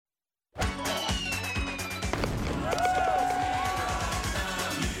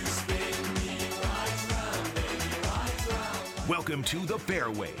Welcome to the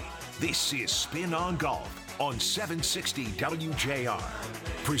fairway. This is Spin on Golf on 760 WJR.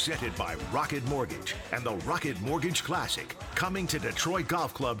 Presented by Rocket Mortgage and the Rocket Mortgage Classic. Coming to Detroit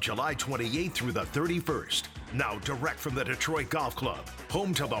Golf Club July 28th through the 31st. Now direct from the Detroit Golf Club,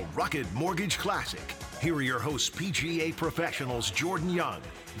 home to the Rocket Mortgage Classic. Here are your hosts, PGA professionals Jordan Young,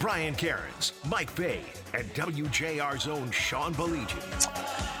 Brian Cairns, Mike Fay, and WJR's own Sean Baligian.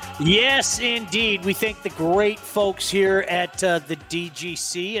 Yes, indeed. We thank the great folks here at the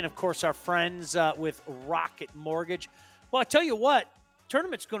DGC and, of course, our friends with Rocket Mortgage. Well, I tell you what,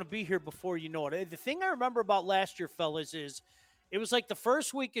 tournament's going to be here before you know it. The thing I remember about last year, fellas, is it was like the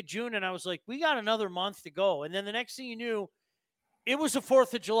first week of June, and I was like, we got another month to go. And then the next thing you knew, it was the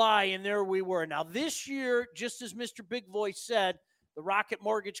 4th of July, and there we were. Now, this year, just as Mr. Big Voice said, the Rocket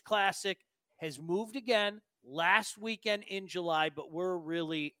Mortgage Classic has moved again last weekend in July, but we're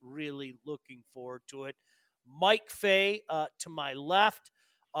really, really looking forward to it. Mike Fay to my left.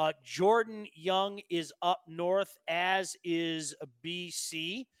 Jordan Young is up north, as is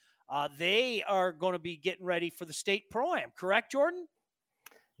BC. They are going to be getting ready for the State Pro-Am, correct, Jordan?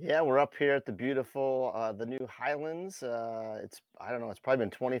 Yeah, we're up here at the beautiful, the new Highlands. I don't know, it's probably been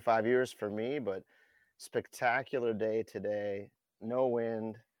 25 years for me, but spectacular day today. No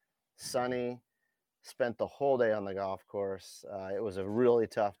wind, sunny. Spent the whole day on the golf course. It was a really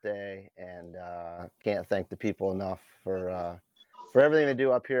tough day, and can't thank the people enough for everything they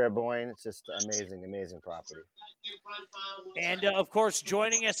do up here at Boyne. It's just amazing, amazing property. And, of course,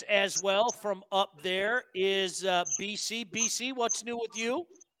 joining us as well from up there is BC. BC, what's new with you?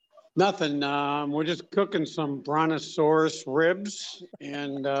 Nothing. We're just cooking some brontosaurus ribs,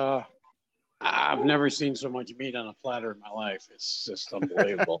 and I've never seen so much meat on a platter in my life. It's just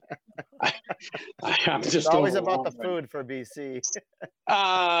unbelievable. I'm just it's always about the food for BC.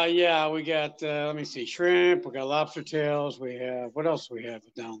 Yeah, we got let me see, shrimp. We got lobster tails. We have what else we have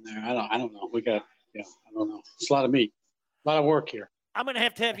down there? I don't know. We got I don't know. It's a lot of meat, a lot of work here. I'm going to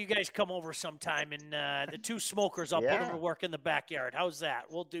have you guys come over sometime, and the two smokers, I'll put them to work in the backyard. How's that?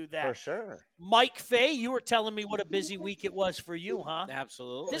 We'll do that. For sure. Mike Fay, you were telling me what a busy week it was for you, huh?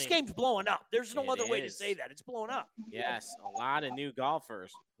 Absolutely. This game's blowing up. There's no other way to say that. It's blowing up. Yes, a lot of new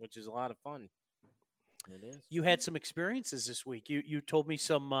golfers, which is a lot of fun. It is. You had some experiences this week. You told me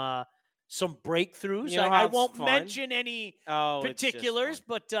some breakthroughs. You know I won't mention any particulars,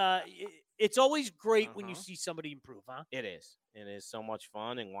 but it's always great when you see somebody improve, huh? It is. It is so much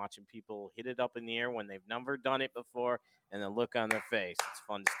fun, and watching people hit it up in the air when they've never done it before, and the look on their face. It's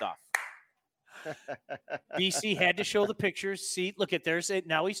fun stuff. BC had to show the pictures. See, look at there's it.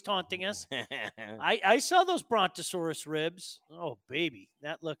 Now he's taunting us. I saw those brontosaurus ribs. Oh, baby,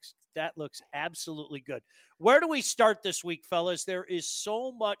 that looks absolutely good. Where do we start this week, fellas? There is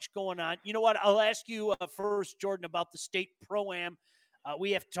so much going on. You know what? I'll ask you first, Jordan, about the State Pro-Am.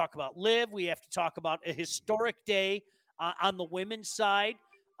 We have to talk about LIV. We have to talk about a historic day on the women's side.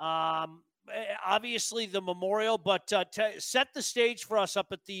 Obviously, the Memorial, but set the stage for us up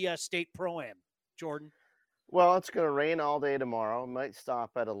at the State Pro-Am, Jordan. Well, it's going to rain all day tomorrow. It might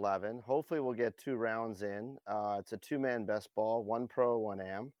stop at 11. Hopefully, we'll get 2 rounds in. It's a 2-man best ball, 1 pro, 1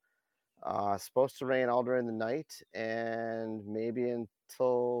 am. Supposed to rain all during the night and maybe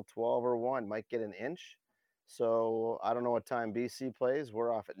until 12 or 1. Might get an inch. So I don't know what time BC plays.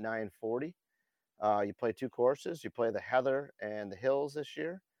 We're off at 9:40. You play 2 courses. You play the Heather and the Hills this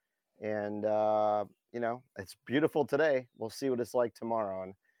year. And, it's beautiful today. We'll see what it's like tomorrow.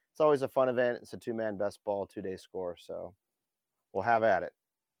 And it's always a fun event. It's a 2-man best ball, 2-day score. So we'll have at it.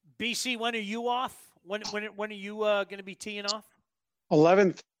 BC, when are you off? When are you going to be teeing off?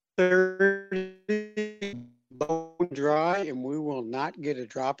 11:30, bone dry, and we will not get a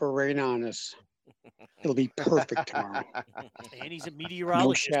drop of rain on us. It'll be perfect tomorrow. And he's a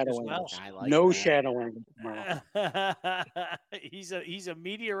meteorologist as well. No shadowing tomorrow. He's a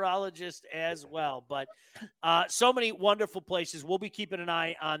meteorologist as well. But so many wonderful places. We'll be keeping an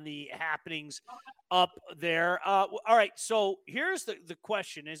eye on the happenings up there. All right, so here's the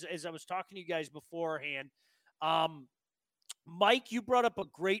question. As I was talking to you guys beforehand, Mike, you brought up a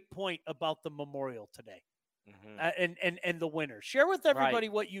great point about the Memorial today. And the winner. Share with everybody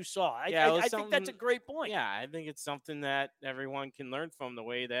what you saw. I think that's a great point. Yeah, I think it's something that everyone can learn from the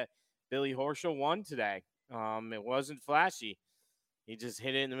way that Billy Horschel won today. It wasn't flashy. He just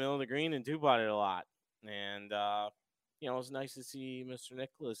hit it in the middle of the green and 2-putted a lot. And, it was nice to see Mr.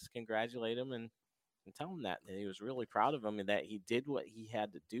 Nicklaus congratulate him and tell him that he was really proud of him and that he did what he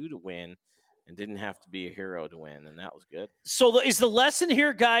had to do to win. And didn't have to be a hero to win, and that was good. So is the lesson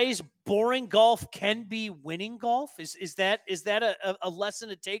here, guys, boring golf can be winning golf? Is that a lesson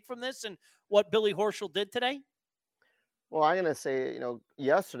to take from this and what Billy Horschel did today? Well, I'm gonna say,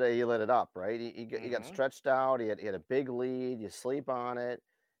 yesterday you lit it up, right? You got Hmm. stretched out. He had a big lead. You sleep on it.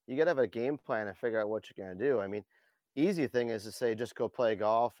 You got to have a game plan and figure out what you're gonna do. I mean, easy thing is to say just go play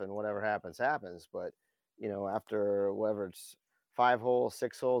golf and whatever happens happens. But after whatever it's 5 holes,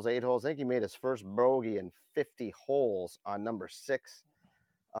 6 holes, 8 holes, I think he made his first bogey in 50 holes on number 6.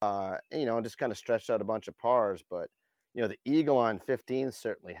 And just kind of stretched out a bunch of pars. But the eagle on 15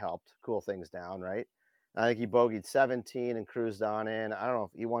 certainly helped cool things down, right? I think he bogeyed 17 and cruised on in. I don't know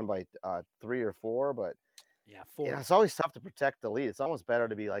if he won by 3 or 4, but Yeah, 4. it's always tough to protect the lead. It's almost better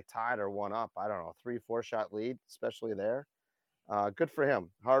to be like tied or one up. I don't know, 3, 4 shot lead, especially there. Good for him.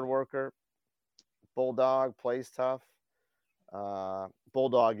 Hard worker, bulldog, plays tough.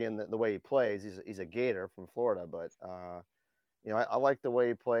 Bulldog in the way he plays. He's a Gator from Florida, but I like the way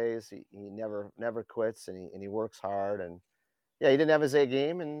he plays. He never quits, and he works hard. And yeah, he didn't have his A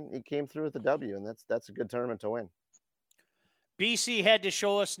game, and he came through with the W, and that's a good tournament to win. BC had to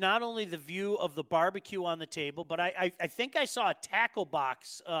show us not only the view of the barbecue on the table, but I think I saw a tackle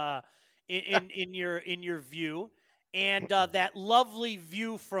box in your view, and that lovely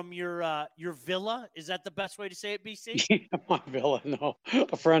view from your villa. Is that the best way to say it, BC? Yeah, my villa, no,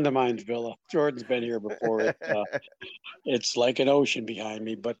 a friend of mine's villa. Jordan's been here before. It's like an ocean behind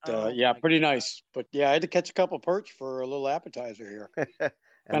me, but yeah, pretty nice. But yeah, I had to catch a couple perch for a little appetizer here.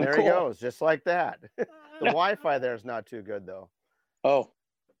 And Kinda there cool. he goes, just like that. The Wi-Fi there is not too good, though. Oh,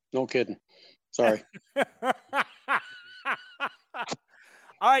 no kidding. Sorry. All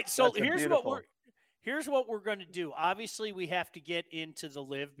right, so That's beautiful. here's what we're going to do. Obviously, we have to get into the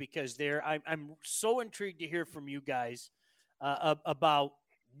live because I'm so intrigued to hear from you guys about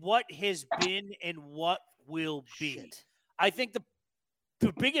what has been and what will be. Shit. I think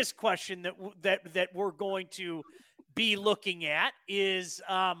the biggest question that we're going to be looking at is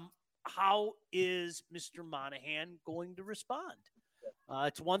how is Mr. Monahan going to respond?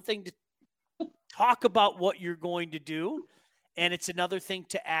 It's one thing to talk about what you're going to do, and it's another thing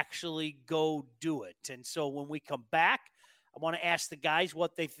to actually go do it. And so when we come back, I want to ask the guys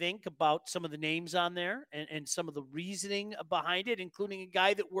what they think about some of the names on there and some of the reasoning behind it, including a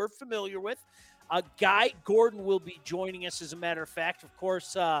guy that we're familiar with. Guy Gordon will be joining us, as a matter of fact. Of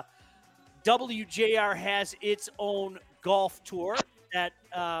course, WJR has its own golf tour that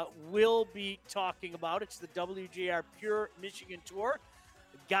we'll be talking about. It's the WJR Pure Michigan Tour.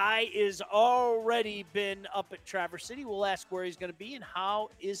 Guy is already been up at Traverse City. We'll ask where he's going to be and how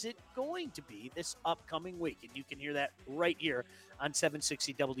is it going to be this upcoming week. And you can hear that right here on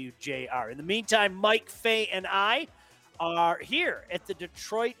 760 WJR. In the meantime, Mike, Fay, and I are here at the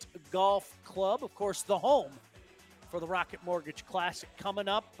Detroit Golf Club. Of course, the home for the Rocket Mortgage Classic coming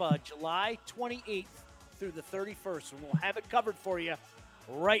up July 28th through the 31st. And we'll have it covered for you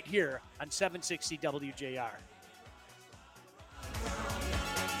right here on 760 WJR.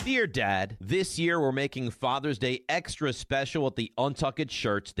 Dear Dad, this year we're making Father's Day extra special with the Untuckit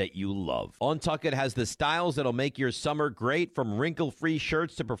shirts that you love. Untuckit has the styles that'll make your summer great, from wrinkle-free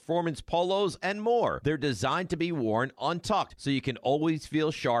shirts to performance polos and more. They're designed to be worn untucked, so you can always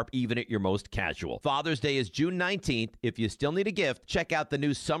feel sharp even at your most casual. Father's Day is June 19th. If you still need a gift, check out the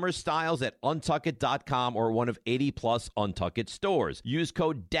new summer styles at untuckit.com or one of 80-plus Untuckit stores. Use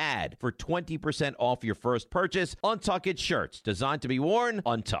code DAD for 20% off your first purchase. Untuckit shirts, designed to be worn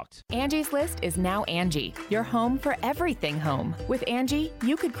untucked. Angie's List is now Angie, your home for everything home. With Angie,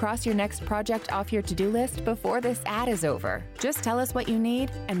 you could cross your next project off your to-do list before this ad is over. Just tell us what you need,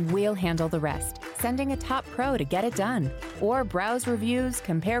 and we'll handle the rest, sending a top pro to get it done. Or browse reviews,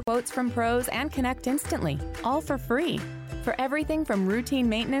 compare quotes from pros, and connect instantly, all for free. For everything from routine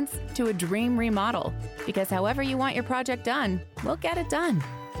maintenance to a dream remodel. Because however you want your project done, we'll get it done.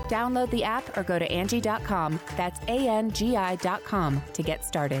 Download the app or go to Angie.com. That's ANGI.com to get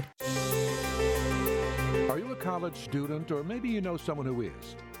started. Are you a college student, or maybe you know someone who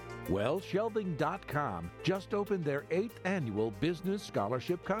is? Well, Shelving.com just opened their 8th annual Business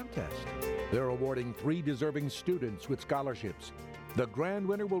Scholarship Contest. They're awarding 3 deserving students with scholarships. The grand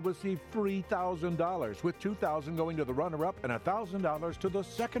winner will receive $3,000, with $2,000 going to the runner-up and $1,000 to the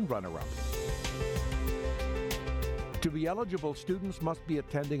second runner-up. To be eligible, students must be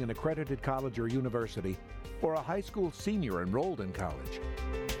attending an accredited college or university, or a high school senior enrolled in college.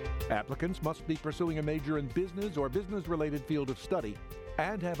 Applicants must be pursuing a major in business or business-related field of study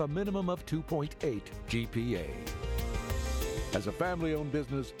and have a minimum of 2.8 GPA. As a family-owned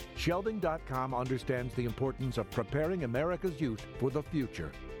business, Shelving.com understands the importance of preparing America's youth for the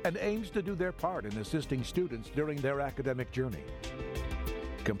future and aims to do their part in assisting students during their academic journey.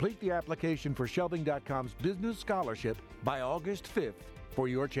 Complete the application for Shelving.com's Business Scholarship by August 5th for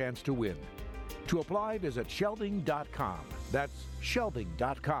your chance to win. To apply, visit shelving.com. That's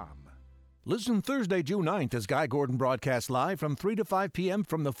shelving.com. Listen Thursday, June 9th as Guy Gordon broadcasts live from 3 to 5 p.m.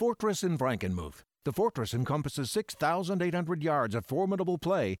 from the Fortress in Frankenmuth. The Fortress encompasses 6,800 yards of formidable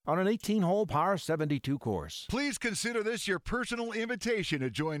play on an 18-hole par 72 course. Please consider this your personal invitation to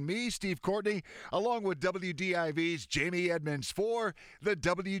join me, Steve Courtney, along with WDIV's Jamie Edmonds for the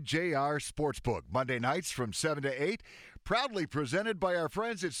WJR Sportsbook, Monday nights from 7 to 8, proudly presented by our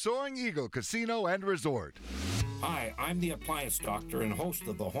friends at Soaring Eagle Casino and Resort. Hi, I'm the appliance doctor and host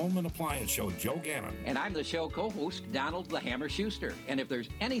of the Home and Appliance Show, Joe Gannon. And I'm the show co-host, Donald the Hammer Schuster. And if there's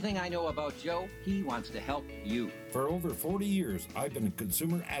anything I know about Joe, he wants to help you. For over 40 years, I've been a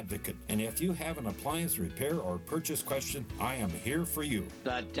consumer advocate. And if you have an appliance repair or purchase question, I am here for you.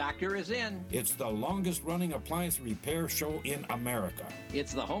 The doctor is in. It's the longest running appliance repair show in America.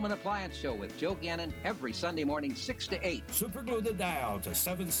 It's the Home and Appliance Show with Joe Gannon every Sunday morning, 6 to 8. Superglue the dial to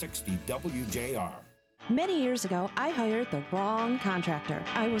 760 WJR. Many years ago, I hired the wrong contractor.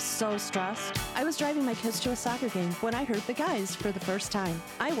 I was so stressed. I was driving my kids to a soccer game when I heard the guys for the first time.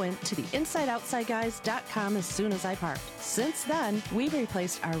 I went to the InsideOutsideGuys.com as soon as I parked. Since then, we've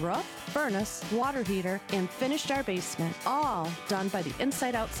replaced our roof, furnace, water heater, and finished our basement, all done by the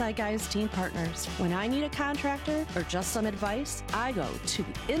Inside Outside Guys team partners. When I need a contractor or just some advice, I go to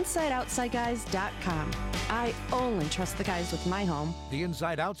the InsideOutsideGuys.com. I only trust the guys with my home. The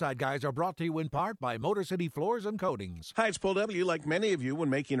Inside Outside Guys are brought to you in part by Motor City Floors and Coatings. Hi, it's Paul W. Like many of you, when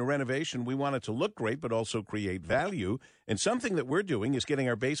making a renovation, we want it to look great but also create value. And something that we're doing is getting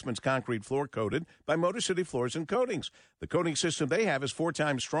our basement's concrete floor coated by Motor City Floors and Coatings. The coating system they have is 4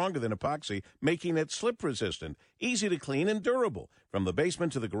 times stronger than epoxy, making it slip-resistant, easy to clean, and durable. From the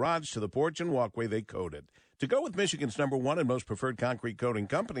basement to the garage to the porch and walkway, they coat it. To go with Michigan's #1 and most preferred concrete coating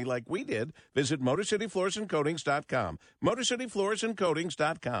company like we did, visit MotorCityFloorsandCoatings.com.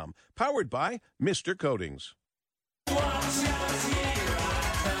 MotorCityFloorsandCoatings.com. Powered by Mr. Coatings.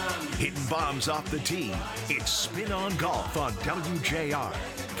 Hitting bombs off the tee. It's Spin on Golf on WJR.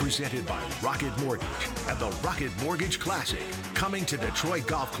 Presented by Rocket Mortgage and the Rocket Mortgage Classic. Coming to Detroit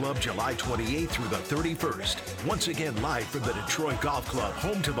Golf Club July 28th through the 31st. Once again live from the Detroit Golf Club,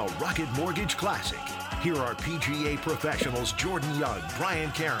 home to the Rocket Mortgage Classic. Here are PGA professionals Jordan Young, Brian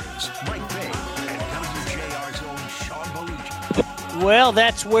Cairns, Mike Fay, and WJR's own Sean Balici. Well,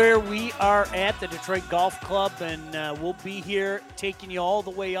 that's where we are at the Detroit Golf Club, and we'll be here taking you all the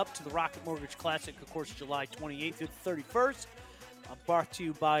way up to the Rocket Mortgage Classic, of course, July 28th through the 31st. Brought to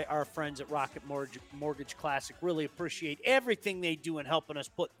you by our friends at Rocket Mortgage Classic. Really appreciate everything they do in helping us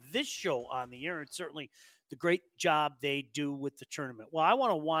put this show on the air, and certainly the great job they do with the tournament. Well, I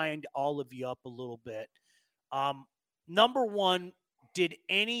want to wind all of you up a little bit. Number one, did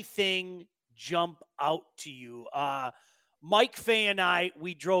anything jump out to you? Mike Fay and I,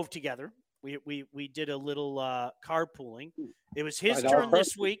 we drove together. We did a little carpooling. It was his turn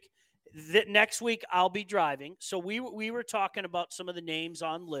this week. Next week, I'll be driving. So we were talking about some of the names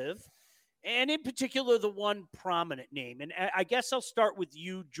on Live, and in particular, the one prominent name. And I guess I'll start with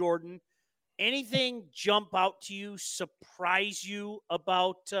you, Jordan. Anything jump out to you, surprise you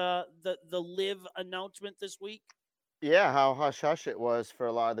about the Live announcement this week? Yeah, how hush-hush it was for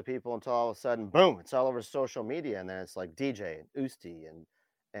a lot of the people until all of a sudden, boom, it's all over social media. And then it's like DJ and Usti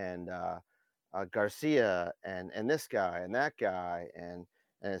and Garcia and this guy and that guy. And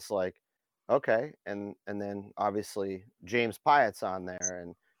it's like, okay. And then obviously James Pyatt's on there.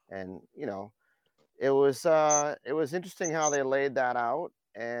 And you know, it was interesting how they laid that out.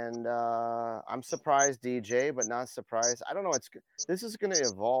 And I'm surprised DJ, but not surprised. I don't know. This is going to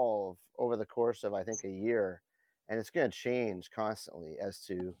evolve over the course of, I think, a year. And it's going to change constantly as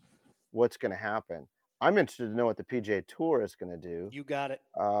to what's going to happen. I'm interested to know what the PGA Tour is going to do. You got it.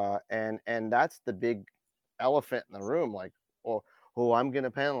 And that's the big elephant in the room. Like, well, I'm going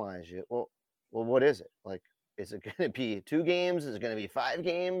to penalize you. Well, what is it? Like, is it going to be 2 games? Is it going to be 5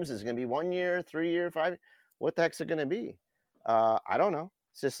 games? Is it going to be 1 year, 3 year, 5? What the heck's it going to be? I don't know.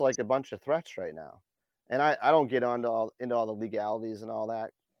 It's just like a bunch of threats right now. And I don't get into all the legalities and all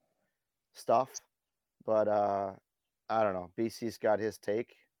that stuff. But I don't know. BC's got his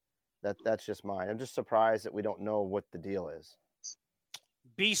take. That's just mine. I'm just surprised that we don't know what the deal is.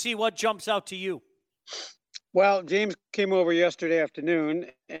 BC, what jumps out to you? Well, James came over yesterday afternoon,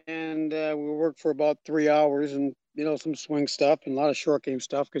 and we worked for about 3 hours, and some swing stuff and a lot of short game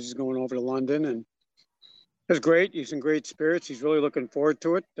stuff because he's going over to London, and it was great. He's in great spirits. He's really looking forward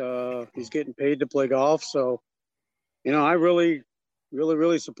to it. He's getting paid to play golf, so I really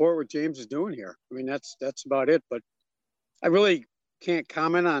support what James is doing here. I mean, that's about it. But I really can't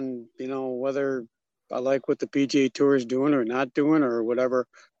comment on, whether I like what the PGA Tour is doing or not doing or whatever,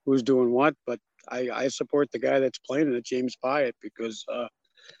 who's doing what. But I support the guy that's playing it, James Piot, because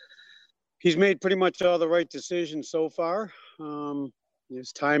he's made pretty much all the right decisions so far.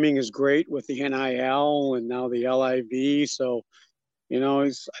 His timing is great with the NIL and now the LIV. So,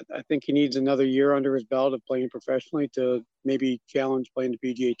 I think he needs another year under his belt of playing professionally to maybe challenge playing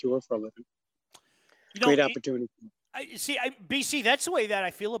the PGA Tour for a living. Great opportunity. BC, that's the way that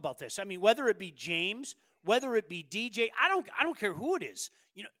I feel about this. I mean, whether it be James, whether it be DJ, I don't care who it is.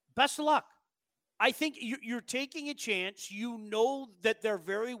 Best of luck. I think you're taking a chance. You know that there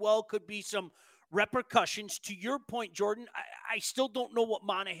very well could be some repercussions. To your point, Jordan, I still don't know what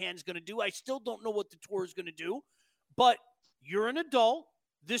Monahan's going to do. I still don't know what the tour is going to do. But you're an adult.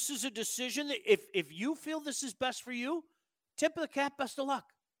 This is a decision that if you feel this is best for you, tip of the cap, best of luck.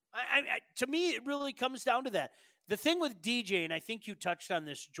 To me, it really comes down to that. The thing with DJ, and I think you touched on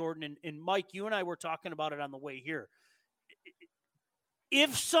this, Jordan, and Mike, you and I were talking about it on the way here.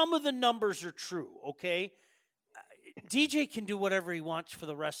 If some of the numbers are true, okay, DJ can do whatever he wants for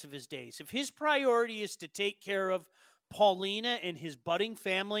the rest of his days. If his priority is to take care of Paulina and his budding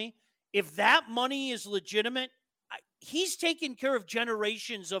family, if that money is legitimate, he's taking care of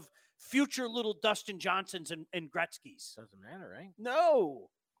generations of future little Dustin Johnsons and Gretzky's. Doesn't matter, right? No.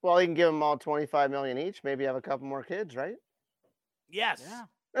 Well, he can give them all $25 million each. Maybe have a couple more kids, right? Yes.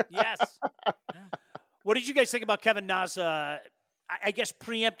 Yeah. Yes. Yeah. What did you guys think about Kevin Na's, I guess,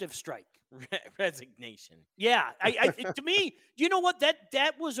 preemptive strike? Resignation. Yeah. To me, you know what?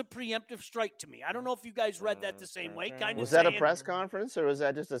 That was a preemptive strike to me. I don't know if you guys read that the same way. Was that a press conference or was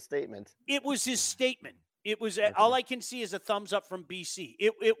that just a statement? It was his statement. It was all I can see is a thumbs up from BC.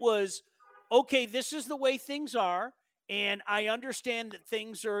 It was, okay, this is the way things are. And I understand that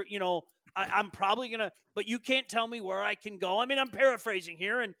things are, I'm probably going to, but you can't tell me where I can go. I mean, I'm paraphrasing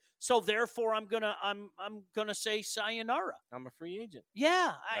here. And so therefore I'm going to say sayonara. I'm a free agent.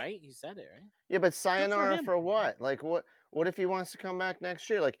 Yeah. Right. You said it, right? Yeah, but sayonara for what? Like what if he wants to come back next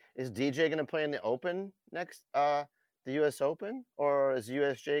year? Like, is DJ going to play in the Open next, the US Open, or is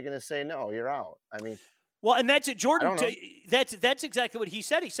USJ going to say, no, you're out? I mean, well, and that's it, Jordan. That's exactly what he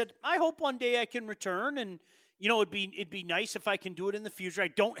said. He said, I hope one day I can return, and it'd be nice if I can do it in the future. I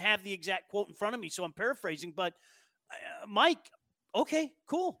don't have the exact quote in front of me, so I'm paraphrasing. But Mike, okay,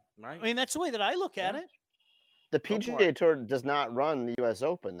 cool. Right. I mean, that's the way that I look at it. The PGA Tour does not run the U.S.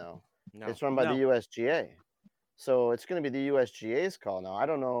 Open, though. No. It's run by the USGA, so it's going to be the USGA's call now. I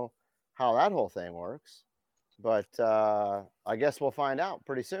don't know how that whole thing works, but I guess we'll find out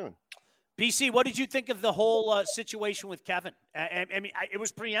pretty soon. BC, what did you think of the whole situation with Kevin? I mean, it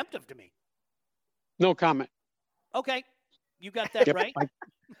was preemptive to me. No comment. Okay, you got that right.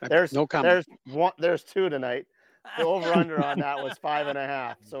 There's no comment. There's two tonight. The over under on that was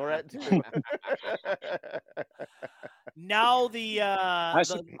 5.5, so we're at 2. Now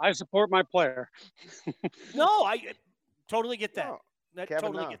I support my player. No, I totally get that. Get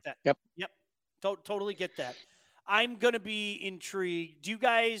that. Yep. Totally get that. I'm going to be intrigued. Do you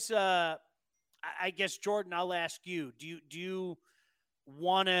guys, I guess, Jordan, I'll ask you, do you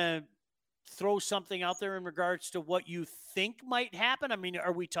want to throw something out there in regards to what you think might happen? I mean,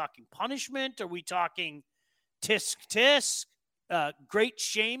 are we talking punishment? Are we talking tisk, great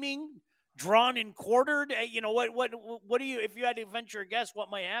shaming, drawn and quartered? What do you, if you had to venture a guess, what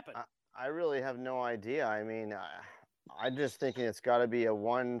might happen? I really have no idea. I mean, I'm just thinking it's got to be a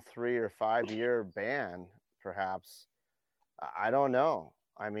 1, 3, or 5 year ban. Perhaps. I don't know.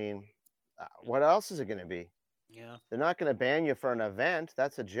 I mean, what else is it going to be? Yeah. They're not going to ban you for an event.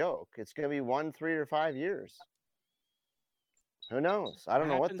 That's a joke. It's going to be 1, 3, or 5 years. Who knows? I don't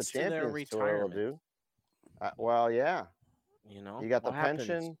know what the Champions Tour will do. Well, yeah. You got the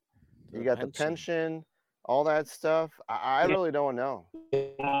pension. You got the pension, all that stuff. I really don't know.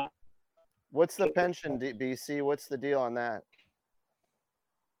 What's the pension, BC? What's the deal on that?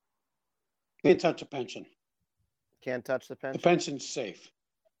 Can't touch a pension. Can't touch the pension? The pension's safe.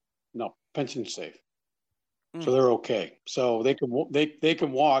 No, pension's safe. So they're okay. So they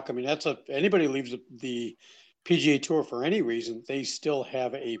can walk. I mean, anybody leaves the PGA Tour for any reason, they still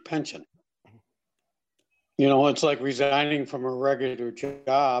have a pension. It's like resigning from a regular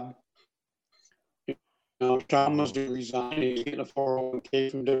job. Tom was resigning, he's getting a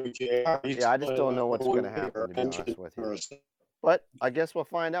 401k from WJR. Yeah, I just don't know what's going to happen, to be honest with you. But I guess we'll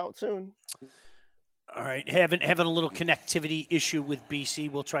find out soon. All right, having a little connectivity issue with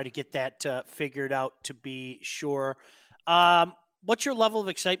BC. We'll try to get that figured out to be sure. What's your level of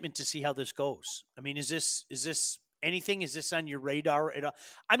excitement to see how this goes? I mean, is this anything? Is this on your radar at all?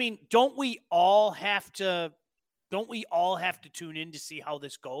 I mean, don't we all have to tune in to see how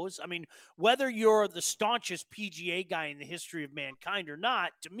this goes? I mean, whether you're the staunchest PGA guy in the history of mankind or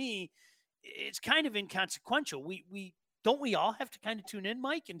not, to me, it's kind of inconsequential. We don't we all have to kind of tune in,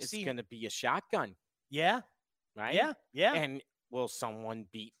 Mike, and see. It's going to be a shotgun. Yeah. Right? Yeah. And will someone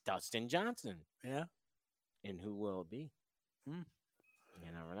beat Dustin Johnson? Yeah. And who will it be? You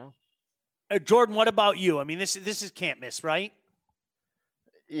never know. Jordan, what about you? I mean, this is can't miss, right?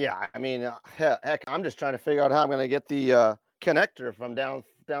 Yeah, I mean, heck, I'm just trying to figure out how I'm going to get the connector from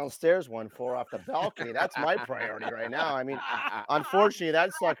downstairs 1-4 off the balcony. That's my priority right now. I mean, unfortunately,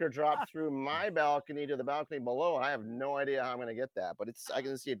 that sucker dropped through my balcony to the balcony below, and I have no idea how I'm going to get that. But I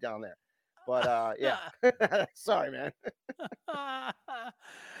can see it down there. But yeah, sorry, man.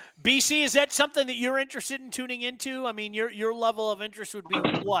 BC, is that something that you're interested in tuning into? I mean, your level of interest would be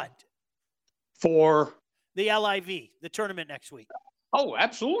what? For the LIV, the tournament next week. Oh,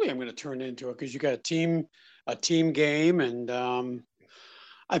 absolutely. I'm going to turn into it because you got a team game. And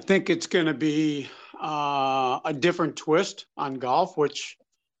I think it's going to be a different twist on golf, which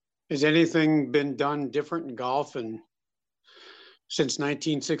has anything been done different in golf since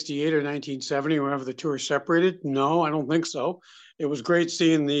 1968 or 1970, whenever the tour separated? No, I don't think so. It was great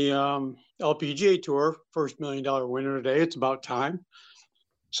seeing the LPGA Tour, first $1 million winner today. It's about time.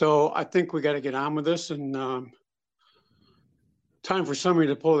 So I think we got to get on with this, and time for somebody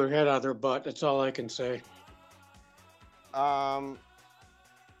to pull their head out of their butt. That's all I can say. I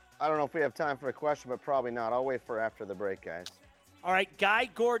don't know if we have time for a question, but probably not. I'll wait for after the break, guys. All right, Guy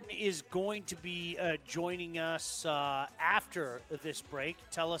Gordon is going to be joining us after this break.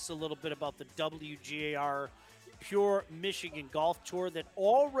 Tell us a little bit about the WGAR Pure Michigan Golf Tour that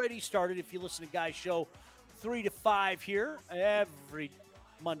already started. If you listen to Guy's show 3 to 5 here every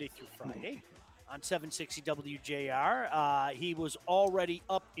Monday through Friday on 760 WJR. He was already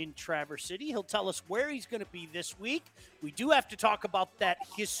up in Traverse City. He'll tell us where he's going to be this week. We do have to talk about that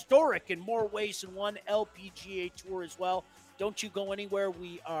historic, in more ways than one, LPGA Tour as well. Don't you go anywhere.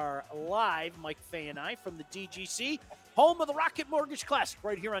 We are live, Mike Fay and I, from the DGC, home of the Rocket Mortgage Classic,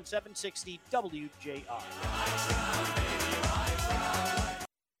 right here on 760 WJR.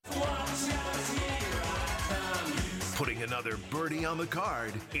 Putting another birdie on the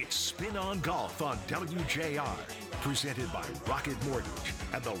card, it's Spin on Golf on WJR. Presented by Rocket Mortgage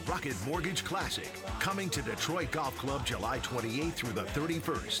and the Rocket Mortgage Classic. Coming to Detroit Golf Club July 28th through the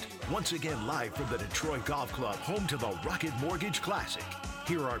 31st. Once again live from the Detroit Golf Club, home to the Rocket Mortgage Classic.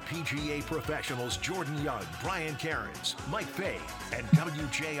 Here are PGA professionals Jordan Young, Brian Cairns, Mike Fay, and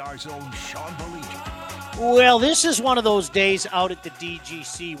WJR's own Sean Baligian. Well, this is one of those days out at the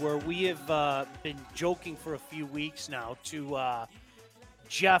DGC where we have been joking for a few weeks now to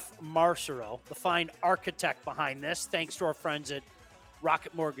Jeff Marcero, the fine architect behind this, thanks to our friends at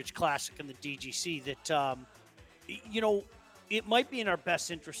Rocket Mortgage Classic and the DGC, that, it might be in our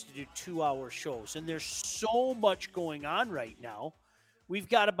best interest to do 2-hour shows. And there's so much going on right now. We've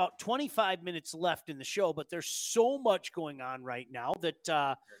got about 25 minutes left in the show, but there's so much going on right now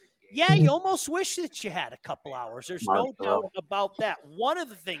that, you almost wish that you had a couple hours. There's no doubt about that. One of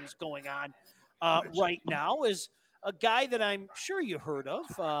the things going on right now is a guy that I'm sure you heard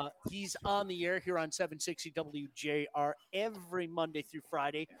of. He's on the air here on 760 WJR every Monday through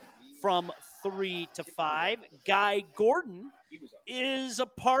Friday from 3 to 5. Guy Gordon is a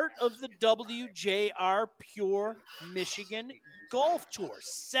part of the WJR Pure Michigan Golf Tour,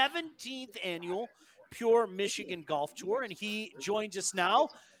 17th annual Pure Michigan Golf Tour, and he joins us now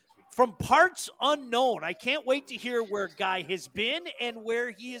from parts unknown. I can't wait to hear where Guy has been and where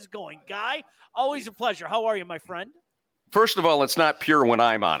he is going. Guy, always a pleasure. How are you, my friend? First of all, it's not pure when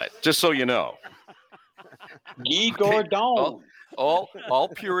I'm on it, just so you know. Guy Gordon. All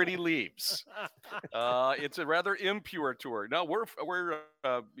purity leaves. It's a rather impure tour. No, we're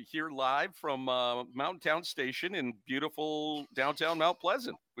here live from Mountain Town Station in beautiful downtown Mount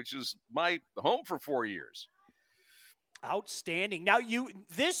Pleasant, which is my home for 4 years. Outstanding. Now,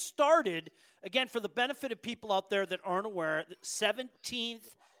 this started, again, for the benefit of people out there that aren't aware, 17th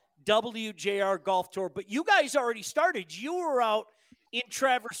WJR Golf Tour, but you guys already started. You were out in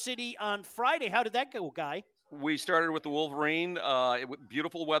Traverse City on Friday. How did that go, Guy? We started with the Wolverine,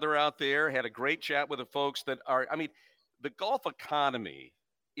 beautiful weather out there, had a great chat with the folks that are, the golf economy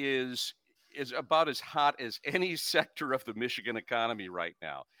is about as hot as any sector of the Michigan economy right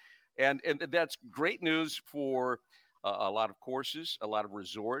now. And that's great news for a lot of courses, a lot of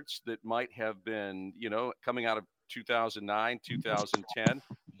resorts that might have been, coming out of 2009, 2010,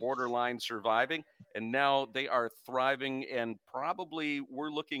 borderline surviving. And now they are thriving, and probably we're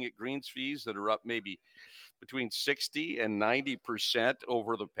looking at greens fees that are up maybe between 60 and 90%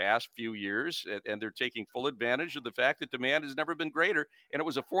 over the past few years. And they're taking full advantage of the fact that demand has never been greater. And it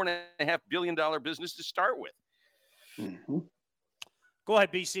was a $4.5 billion business to start with. Mm-hmm. Go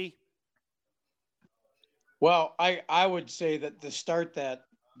ahead, BC. Well, I would say that to start that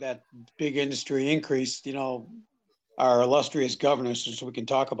big industry increase, our illustrious governor, so we can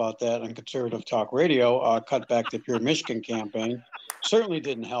talk about that on Conservative Talk Radio, cut back the Pure Michigan campaign. Certainly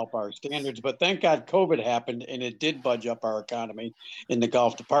didn't help our standards, but thank God COVID happened and it did budge up our economy in the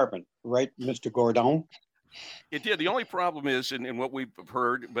golf department. Right, Mr. Gordon? It did. The only problem is, and what we've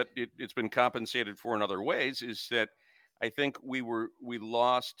heard, but it's been compensated for in other ways, is that I think we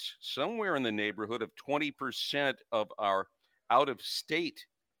lost somewhere in the neighborhood of 20% of our out-of-state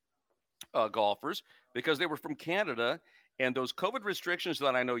golfers because they were from Canada, and those COVID restrictions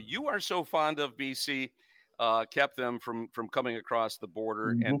that I know you are so fond of, BC, kept them from coming across the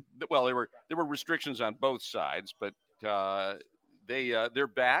border. Mm-hmm. And well, there were restrictions on both sides, but they're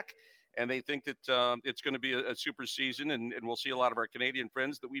back. And they think that it's going to be a super season, and we'll see a lot of our Canadian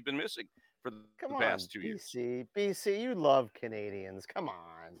friends that we've been missing for the past 2 years. BC, you love Canadians. Come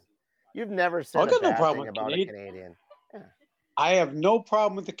on. You've never said a bad thing about a Canadian. Yeah. I have no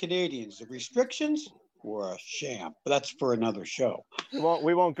problem with the Canadians. The restrictions were a sham, but that's for another show.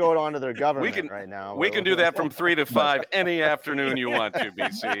 We won't go on to their government right now. We can do that from 3 to 5 any afternoon you want to,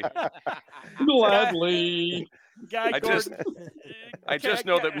 BC. Gladly. I just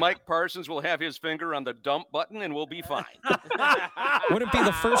know that Mike Parsons will have his finger on the dump button and we'll be fine. Wouldn't be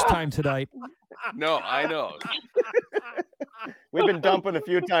the first time tonight. No, I know. We've been dumping a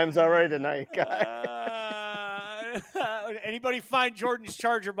few times already tonight, guys. Anybody find Jordan's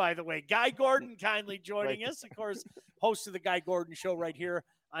charger, by the way? Guy Gordon kindly joining us, of course, host of the Guy Gordon Show right here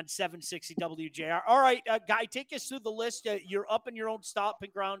on 760 WJR. All right, Guy, take us through the list. You're up in your own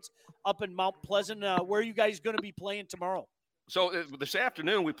stomping grounds up in Mount Pleasant. Where are you guys going to be playing tomorrow? So this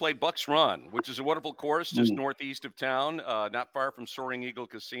afternoon we played Bucks Run, which is a wonderful course just northeast of town, not far from Soaring Eagle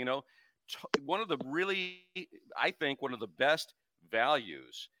Casino. One of the best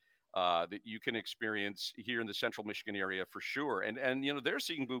values that you can experience here in the central Michigan area for sure. And they're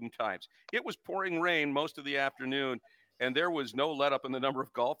seeing boom times. It was pouring rain most of the afternoon, and there was no let up in the number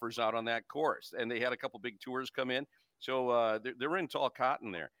of golfers out on that course. And they had a couple big tours come in. So they're in tall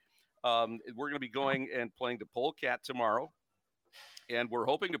cotton there. We're going to be going and playing the Polecat tomorrow. And we're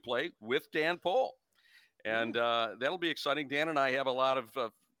hoping to play with Dan Pohl. And that'll be exciting. Dan and I have a lot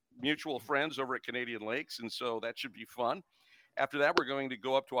of mutual friends over at Canadian Lakes, and so that should be fun. After that, we're going to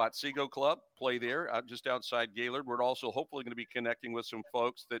go up to Otsego Club, play there, just outside Gaylord. We're also hopefully going to be connecting with some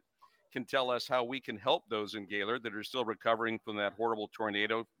folks that can tell us how we can help those in Gaylord that are still recovering from that horrible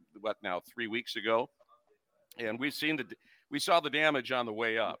tornado, 3 weeks ago. And we saw the damage on the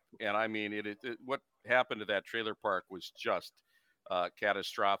way up. And I mean, what happened to that trailer park was just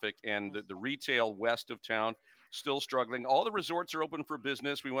catastrophic. And the retail west of town still struggling. All the resorts are open for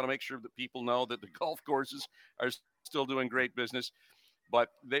business. We want to make sure that people know that the golf courses are still doing great business, but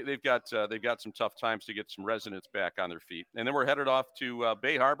they've got some tough times to get some residents back on their feet. And then we're headed off to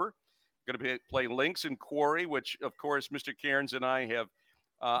Bay Harbor. Going to play Links and Quarry, which of course Mr. Cairns and I have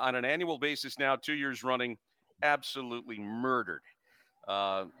on an annual basis now, 2 years running, absolutely murdered.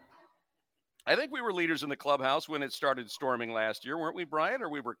 I think we were leaders in the clubhouse when it started storming last year, weren't we, Brian? Or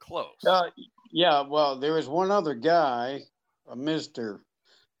we were close? Yeah, well, there was one other guy, Mr.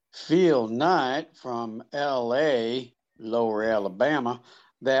 Phil Knight from L.A., Lower Alabama,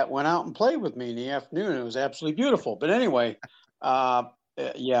 that went out and played with me in the afternoon. It was absolutely beautiful. But anyway,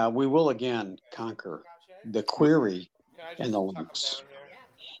 we will again conquer the Quarry and the Links.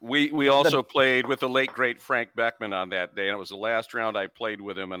 We also played with the late, great Frank Beckman on that day, and it was the last round I played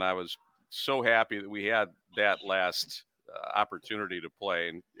with him, and I was so happy that we had that last opportunity to play.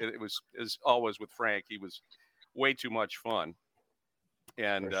 And it was, as always with Frank, he was way too much fun.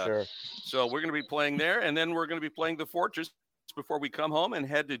 And so we're going to be playing there, and then we're going to be playing the Fortress before we come home and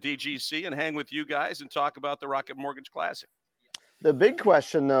head to DGC and hang with you guys and talk about the Rocket Mortgage Classic. The big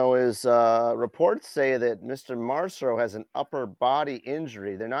question, though, is reports say that Mr. Marceau has an upper body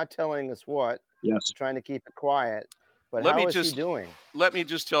injury. They're not telling us what. Yes. They're trying to keep it quiet. But how is he doing? Let me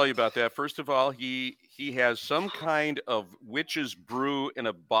just tell you about that. First of all, he has some kind of witch's brew in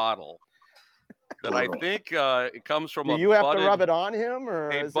a bottle that I think it comes from Do you have to rub it on him? Or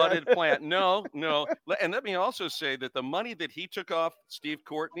a budded plant. No. And let me also say that the money that he took off Steve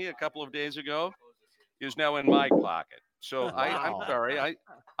Courtney a couple of days ago is now in my pocket. So I'm sorry.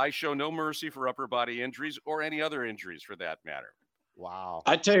 I show no mercy for upper body injuries or any other injuries for that matter. Wow.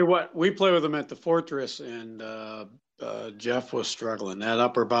 I tell you what, we play with him at the Fortress, and Jeff was struggling. That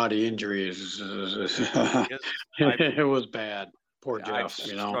upper body injury it was bad. Poor Jeff,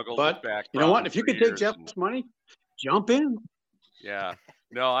 But you know what? If you could take Jeff's money, jump in. Yeah.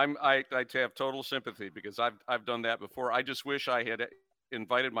 No, I have total sympathy because I've done that before. I just wish I had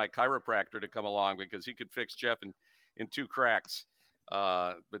invited my chiropractor to come along because he could fix Jeff in 2 cracks.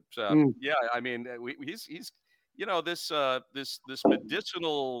 Yeah, I mean, he's this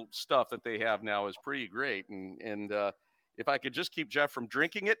medicinal stuff that they have now is pretty great, and if I could just keep Jeff from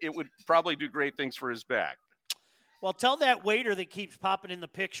drinking it, it would probably do great things for his back. Well, tell that waiter that keeps popping in the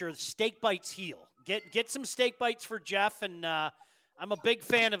picture, steak bites heal. Get some steak bites for Jeff, and I'm a big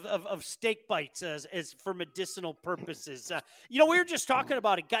fan of steak bites as for medicinal purposes. We were just talking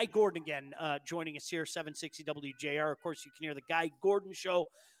about it. Guy Gordon again joining us here, 760 WJR. Of course, you can hear the Guy Gordon Show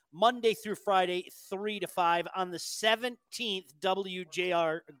Monday through Friday, 3 to 5 on the 17th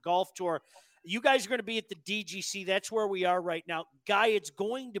WJR Golf Tour. You guys are going to be at the DGC. That's where we are right now. Guy, it's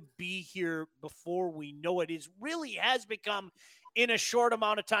going to be here before we know it. It really has become, in a short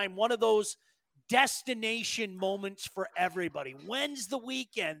amount of time, one of those destination moments for everybody. When's the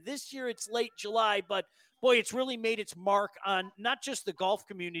weekend? This year it's late July, but boy, it's really made its mark on not just the golf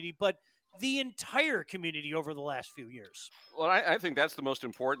community, but the entire community over the last few years. Well, I think that's the most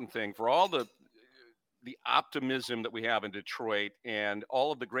important thing for all the optimism that we have in Detroit and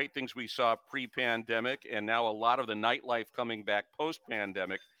all of the great things we saw pre-pandemic and now a lot of the nightlife coming back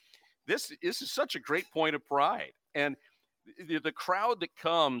post-pandemic. This is such a great point of pride. And the crowd that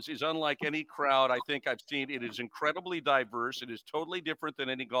comes is unlike any crowd I think I've seen. It is incredibly diverse. It is totally different than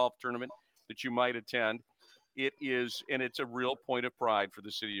any golf tournament that you might attend. It is, and it's a real point of pride for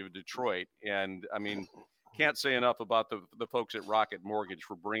the city of Detroit. And I mean, can't say enough about the folks at Rocket Mortgage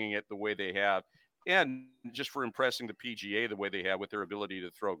for bringing it the way they have, and just for impressing the PGA the way they have with their ability to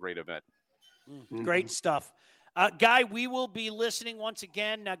throw a great event. Great stuff. Guy, we will be listening once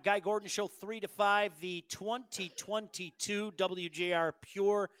again. Guy Gordon Show 3 to 5, the 2022 WJR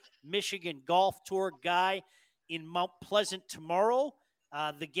Pure Michigan Golf Tour. Guy in Mount Pleasant tomorrow.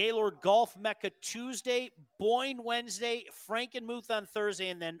 The Gaylord Golf Mecca Tuesday, Boyne Wednesday, Frankenmuth on Thursday,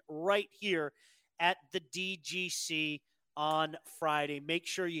 and then right here at the DGC on Friday. Make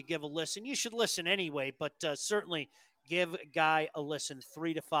sure you give a listen. You should listen anyway, but certainly give Guy a listen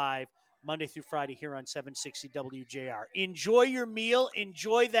 3 to 5, Monday through Friday here on 760 WJR. Enjoy your meal.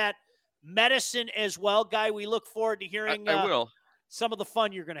 Enjoy that medicine as well, Guy. We look forward to hearing I will. Some of the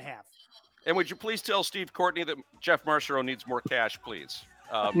fun you're going to have. And would you please tell Steve Courtney that Jeff Marshall needs more cash, please?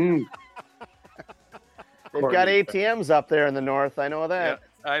 They've got ATMs up there in the north. I know that.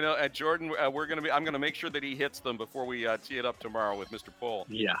 Yeah, I know. At Jordan, I'm going to make sure that he hits them before we tee it up tomorrow with Mr. Pohl.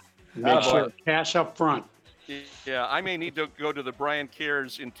 Yeah. Make sure cash up front. Yeah, I may need to go to the Brian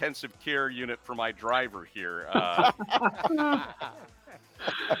Cares intensive care unit for my driver here.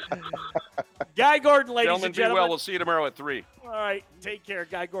 Guy Gordon, ladies Gentlemen, and gentlemen. be well. We'll see you tomorrow at 3. All right, take care.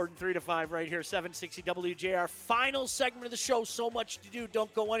 Guy Gordon, 3 to 5 right here, 760 WJR. Final segment of the show. So much to do.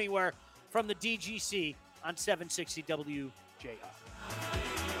 Don't go anywhere from the DGC on 760 WJR.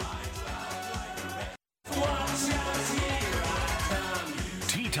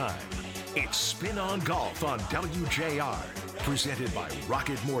 Tea time. It's Spin on Golf on WJR. Presented by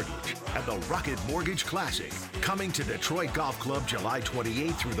Rocket Mortgage and the Rocket Mortgage Classic. Coming to Detroit Golf Club July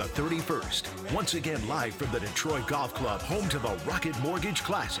 28th through the 31st. Once again live from the Detroit Golf Club, home to the Rocket Mortgage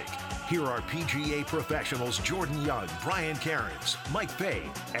Classic. Here are PGA professionals Jordan Young, Brian Cairns, Mike Fay,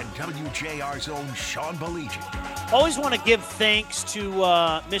 and WJR's own Sean Baligian. Always want to give thanks to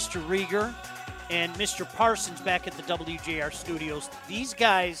Mr. Rieger and Mr. Parsons back at the WJR studios. These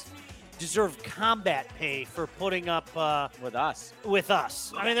guys deserve combat pay for putting up with us.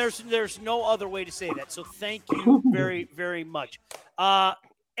 I mean, there's no other way to say that. So thank you very, very much.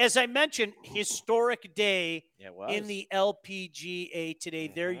 As I mentioned, historic day in the LPGA today.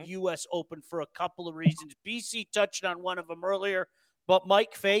 Their U.S. Open for a couple of reasons. BC touched on one of them earlier, but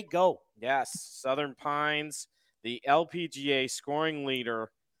Mike Fay, go. Yes, Southern Pines, the LPGA scoring leader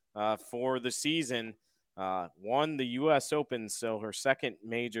for the season, won the U.S. Open, so her third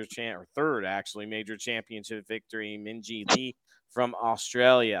major championship victory, Minjee Lee from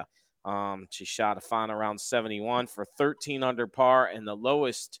Australia. She shot a final round 71 for 13 under par and the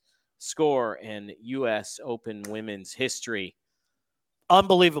lowest score in U.S. Open women's history.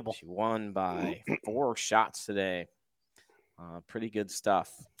 Unbelievable. She won by 4 shots today. Pretty good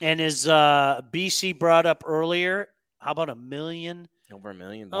stuff. And as BC brought up earlier, how about $1 million? Over $1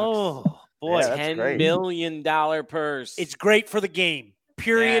 million. Oh, boy. $10 million purse. It's great for the game.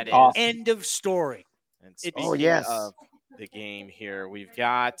 Period. Awesome. End of story. And speaking of the game here, we've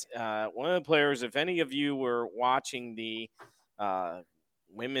got one of the players. If any of you were watching the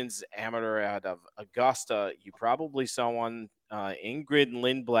women's amateur out of Augusta, you probably saw one, Ingrid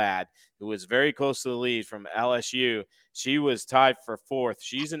Lindblad, who was very close to the lead from LSU. She was tied for 4th.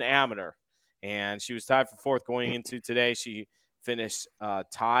 She's an amateur, and she was tied for 4th going into today. She finished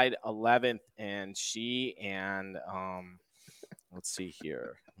tied 11th, and she and let's see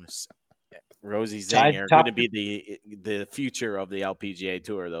here, Rosie Zhang are going to be the future of the LPGA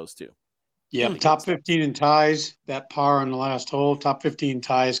Tour. Those two. Yeah, top 15 in ties, that par on the last hole. Top 15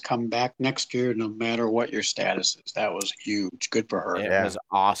 ties come back next year, no matter what your status is. That was huge. Good for her. It was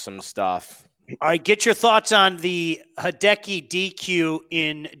awesome stuff. All right, get your thoughts on the Hideki DQ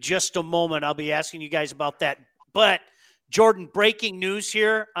in just a moment. I'll be asking you guys about that. But, Jordan, breaking news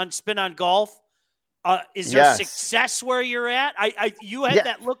here on Spin on Golf. Is there success where you're at? You had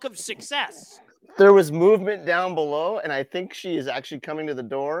that look of success. There was movement down below, and I think she is actually coming to the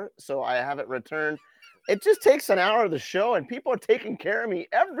door, so I have it returned. It just takes an hour of the show, and people are taking care of me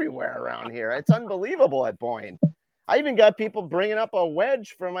everywhere around here. It's unbelievable at Boyne. I even got people bringing up a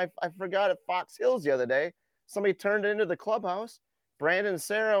wedge from, I forgot, at Fox Hills the other day. Somebody turned it into the clubhouse. Brandon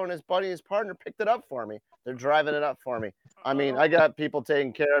Serra and his buddy, his partner, picked it up for me. They're driving it up for me. I mean, I got people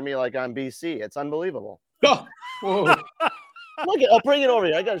taking care of me like I'm BC. It's unbelievable. Oh, look, I'll bring it over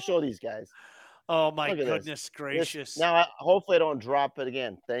here. I got to show these guys. Oh, my goodness gracious. Now, hopefully I don't drop it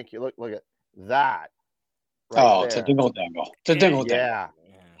again. Thank you. Look at that. Right it's a dingle-dangle. It's a dingle-dangle.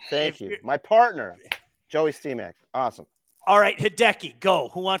 Yeah. Thank you. My partner, Joey Steemack. Awesome. All right, Hideki, go.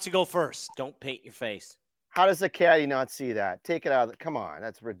 Who wants to go first? Don't paint your face. How does the caddy not see that? Take it out. Come on.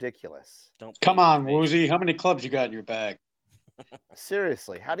 That's ridiculous. Come on, Woozy. How many clubs you got in your bag?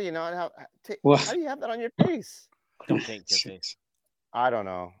 Seriously. How do you not have how do you have that on your face? Don't paint your face. I don't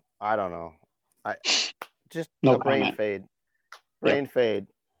know. No brain comment. fade. Brain fade.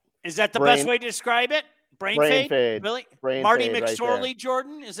 Is that the best way to describe it? Brain fade? Really? Brain Marty fade McSorley, right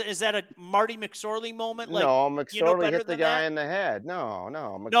Jordan? Is that a Marty McSorley moment? Like, no, McSorley hit the guy that? in the head. No.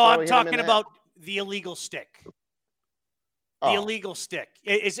 No, McSorley I'm hit him talking in the about the illegal stick. The Oh. illegal stick.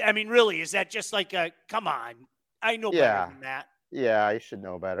 Really, is that just like a, come on, I know better than that. Yeah, I should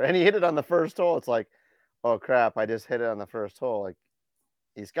know better. And he hit it on the first hole. It's like, oh, crap, I just hit it on the first hole. Like,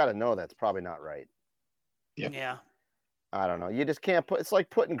 he's got to know that's probably not right. Yep. Yeah. I don't know. You just can't it's like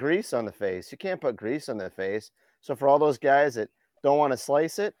putting grease on the face. You can't put grease on the face. So for all those guys that don't want to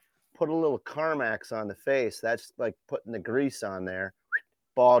slice it, put a little Carmax on the face. That's like putting the grease on there.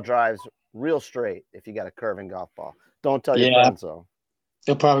 Ball drives real straight if you got a curving golf ball. Don't tell your friends so.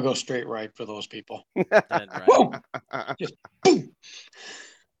 They'll probably go straight right for those people. Just boom.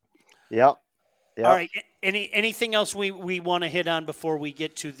 Yep. All right. Anything else we want to hit on before we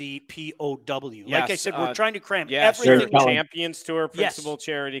get to the POW? Yes, like I said, we're trying to cram everything. everything. Champions Tour Principal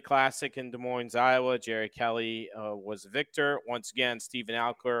Charity Classic in Des Moines, Iowa. Jerry Kelly was victor. Once again, Stephen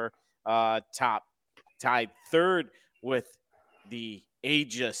Alker tied third with the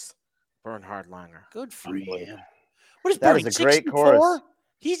aegis Bernhard Langer. Good for him. What is That Bernie, is a great 64? course.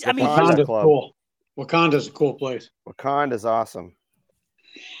 Wakanda's cool. Wakanda's a cool place. Wakanda's awesome.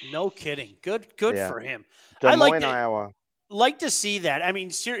 No kidding. Good Yeah. for him. Des I Moines, Iowa. like to see that. I mean,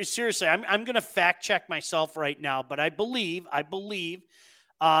 seriously, I'm going to fact check myself right now, but I believe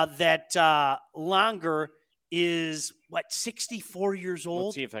that Langer is 64 years old.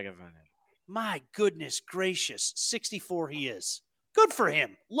 Let's see if I can find it. My goodness gracious, 64 he is. Good for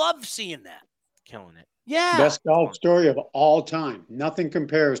him. Love seeing that. Killing it. Yeah. Best golf story of all time. Nothing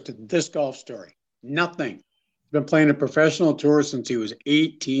compares to this golf story. Nothing. Been playing a professional tour since he was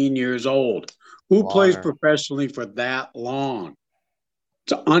 18 years old. Who plays professionally for that long?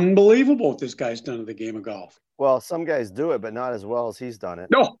 It's unbelievable what this guy's done to the game of golf. Well, some guys do it, but not as well as he's done it.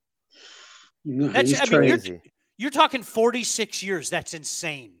 No. That's, I mean, you're talking 46 years. That's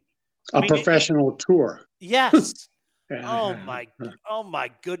insane. A professional tour. Yes. Oh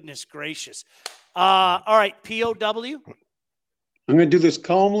my goodness gracious. All right, POW. I'm going to do this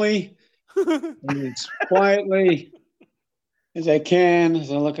calmly and as quietly as I can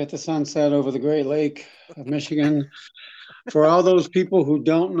as I look at the sunset over the Great Lake of Michigan. For all those people who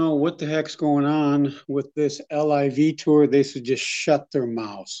don't know what the heck's going on with this LIV tour, they should just shut their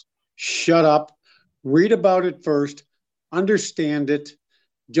mouths. Shut up. Read about it first. Understand it.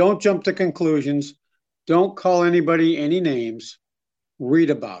 Don't jump to conclusions. Don't call anybody any names. Read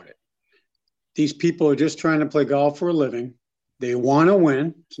about it. These people are just trying to play golf for a living. They want to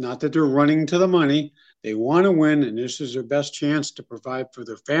win. It's not that they're running to the money. They want to win, and this is their best chance to provide for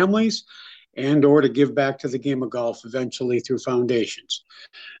their families and or to give back to the game of golf eventually through foundations.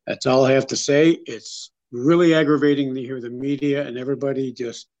 That's all I have to say. It's really aggravating to hear the media and everybody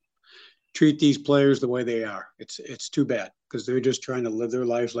just treat these players the way they are. It's too bad because they're just trying to live their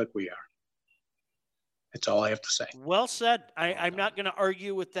lives like we are. That's all I have to say. Well said. I'm not going to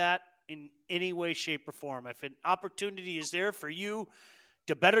argue with that in any way, shape, or form. If an opportunity is there for you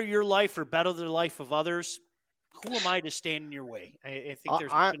to better your life or better the life of others, who am I to stand in your way? I think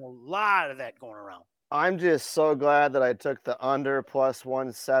there's been a lot of that going around. I'm just so glad that I took the under plus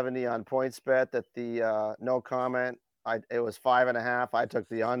 170 on PointsBet. That the no comment. It was 5.5. I took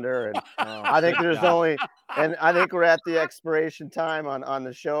the under, and I think there's only, and I think we're at the expiration time on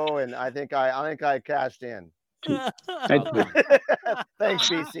the show, and I think I cashed in. Thanks,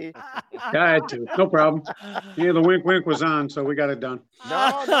 BC. I had to. No problem. Yeah, the wink was on, so we got it done.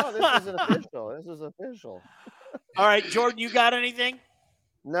 No, this is official. This is official. All right, Jordan, you got anything?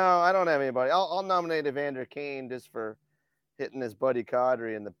 No, I don't have anybody. I'll nominate Evander Kane just for hitting his buddy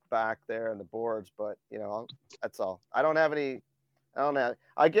Kadri in the back there on the boards, but that's all. I don't have any.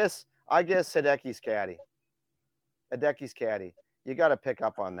 I guess Hideki's caddy. Hideki's caddy. You got to pick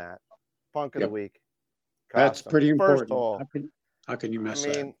up on that. Punk of the week. That's pretty important. First hole. How can you miss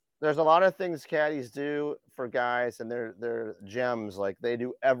that? There's a lot of things caddies do for guys, and they're gems. Like, they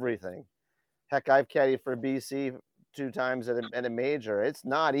do everything. Heck, I've caddied for BC 2 times at a major. It's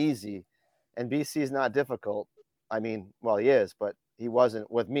not easy, and BC is not difficult. I mean, well, he is, but he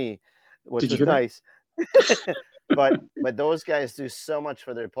wasn't with me, which is nice. but those guys do so much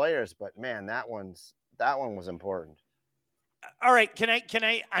for their players. But man, that one was important. All right, can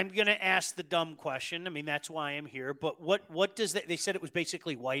I? I'm going to ask the dumb question. I mean, that's why I'm here. But what does that? They said it was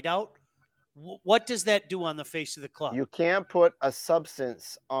basically whiteout. What does that do on the face of the club? You can't put a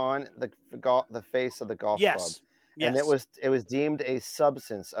substance on the face of the golf club. Yes. And it was deemed a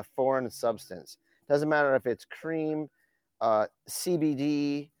substance, a foreign substance. Doesn't matter if it's cream,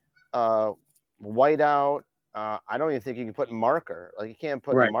 CBD, whiteout. I don't even think you can put marker. Like, you can't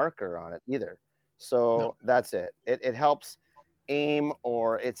put a marker on it either. So that's it. It helps aim,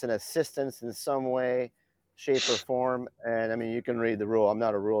 or it's an assistance in some way, shape, or form. And I mean, you can read the rule. I'm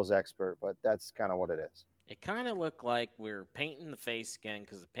not a rules expert, but that's kind of what it is. It kind of looked like we were painting the face again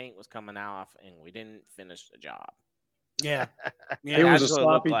because the paint was coming off and we didn't finish the job. Yeah. It was a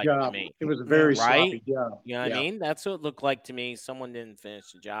sloppy job. It was a very sloppy job. You know what I mean? That's what it looked like to me. Someone didn't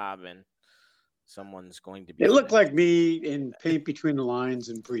finish the job, and someone's going to be. It looked like me in paint between the lines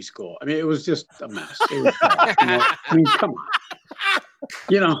in preschool. I mean, it was just a mess. It was I mean, come on.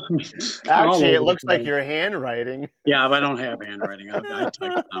 Actually, it looks like your handwriting. Yeah, but I don't have handwriting. I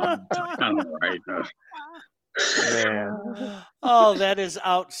type down. I don't write. Man. Oh, that is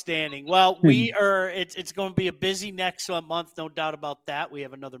outstanding. Well, it's going to be a busy next month, no doubt about that. We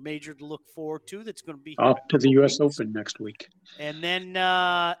have another major to look forward to that's going to be off to the U.S. Open next week. And then,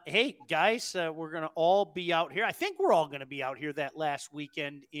 hey, guys, we're going to all be out here. I think we're all going to be out here that last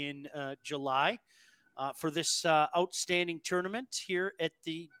weekend in July for this outstanding tournament here at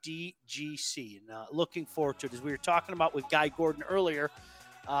the DGC. And looking forward to it. As we were talking about with Guy Gordon earlier,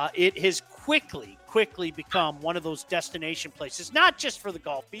 it has quickly become one of those destination places, not just for the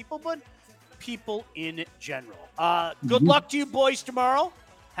golf people, but people in general. Good luck to you boys tomorrow.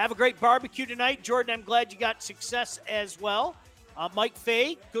 Have a great barbecue tonight. Jordan, I'm glad you got success as well. Mike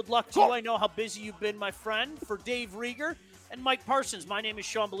Fay, good luck to you. I know how busy you've been, my friend. For Dave Rieger and Mike Parsons, my name is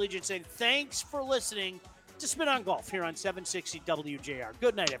Sean Baligian, saying thanks for listening to Spin on Golf here on 760 WJR.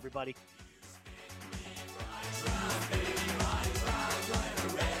 Good night, everybody.